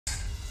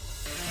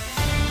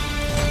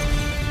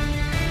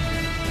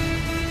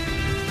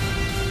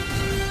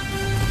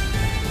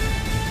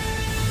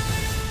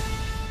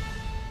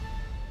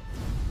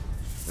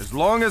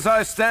long as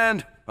I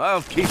stand,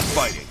 I'll keep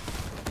fighting.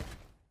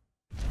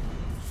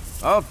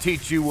 I'll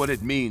teach you what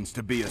it means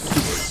to be a super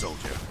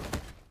soldier.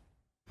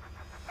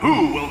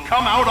 Who will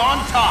come out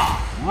on top?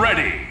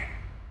 Ready!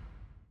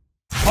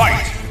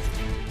 Fight!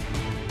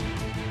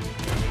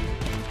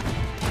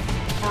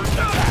 First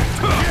attack!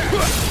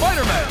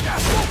 Spider-Man!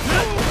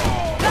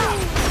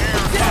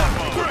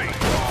 Great!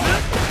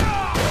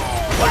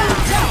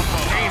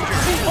 Danger!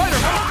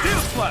 Spider-Man!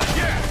 Steel Slash!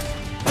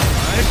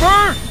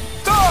 Sniper!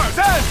 Stars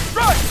and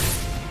strikes!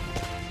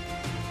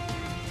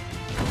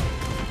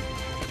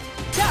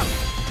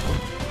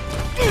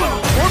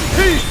 One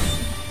piece!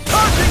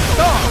 Charging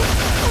Star!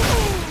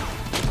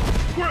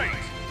 Great!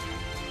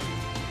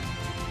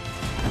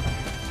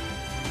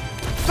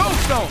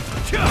 Soulstone!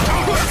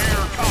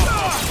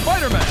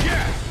 Spider-Man!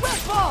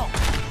 West ball!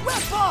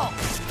 West ball!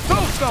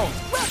 Soulstone!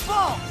 West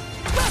ball!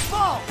 West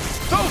ball!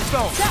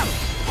 Soulstone!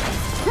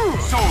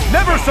 So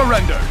Never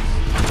surrender!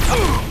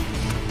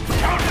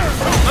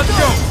 Let's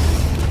go!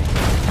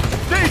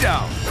 Stay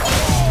down!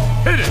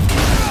 Hit it!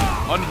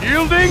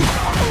 Unyielding!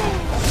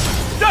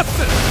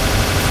 Justice!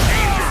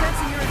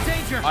 Sensing you're in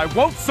danger! I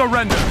won't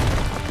surrender!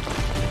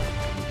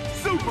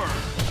 Super!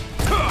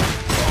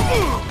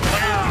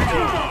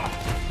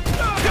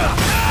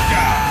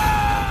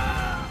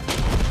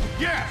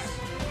 Yes!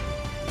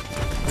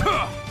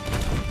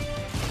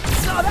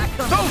 Saw that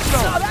coming!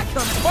 Soulstone! Saw that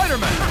coming!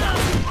 Spider-Man!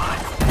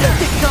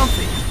 Get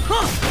comfy!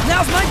 Huh!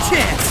 Now's my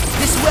chance!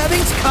 This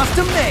webbing's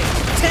custom made!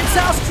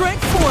 Tensile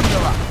strength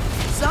formula!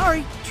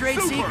 Sorry, trade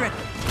Super. secret.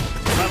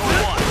 Level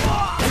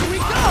 1. Here we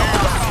go!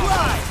 Left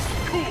slide!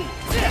 Cool!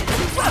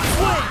 Left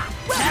swing!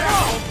 Left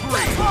ball!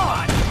 Left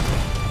ball!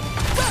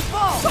 Left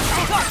ball!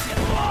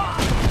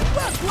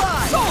 Left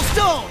slide!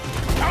 Soulstone!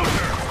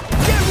 Counter!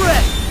 Get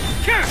ready!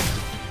 Kick!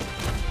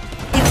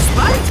 It's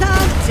Spidey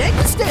time! Take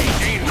the stage!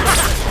 Danger!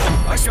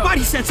 Our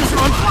Spidey senses are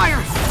on fire!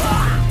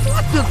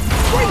 What the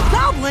great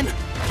goblin?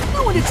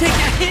 No one to take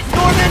that hit,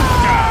 Norman!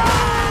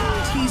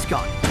 He's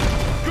gone.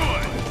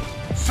 Good!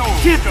 So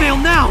Can't fail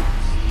now!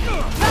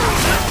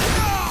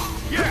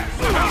 Yes!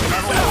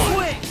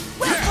 Swing!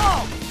 Left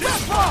ball!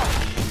 Left ball!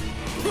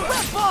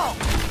 Left ball!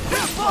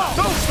 Left ball!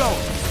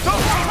 Soulstone!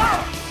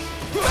 Soulstone!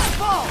 Left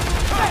ball!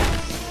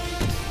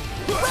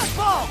 Left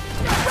ball!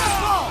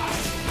 Left ball!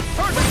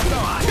 Charging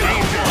Star!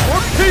 Danger!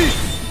 One piece!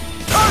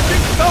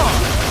 Charging Star!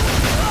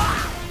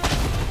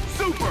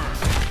 Super!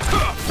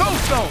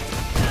 Soulstone!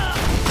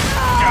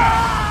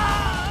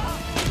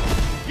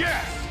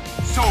 Yes!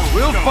 So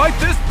We'll fight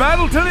this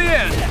battle to the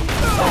end!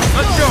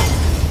 Let's go!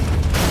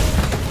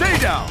 Stay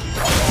down!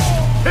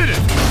 Hit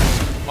it!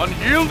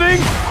 Unyielding!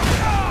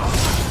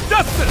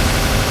 Justice!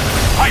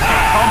 Hyper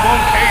Combo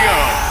KO!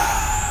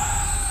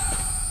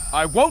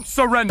 I won't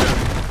surrender!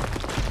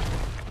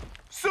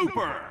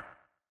 Super!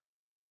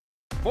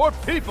 For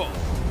people!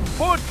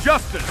 For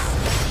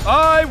justice!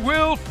 I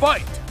will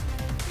fight!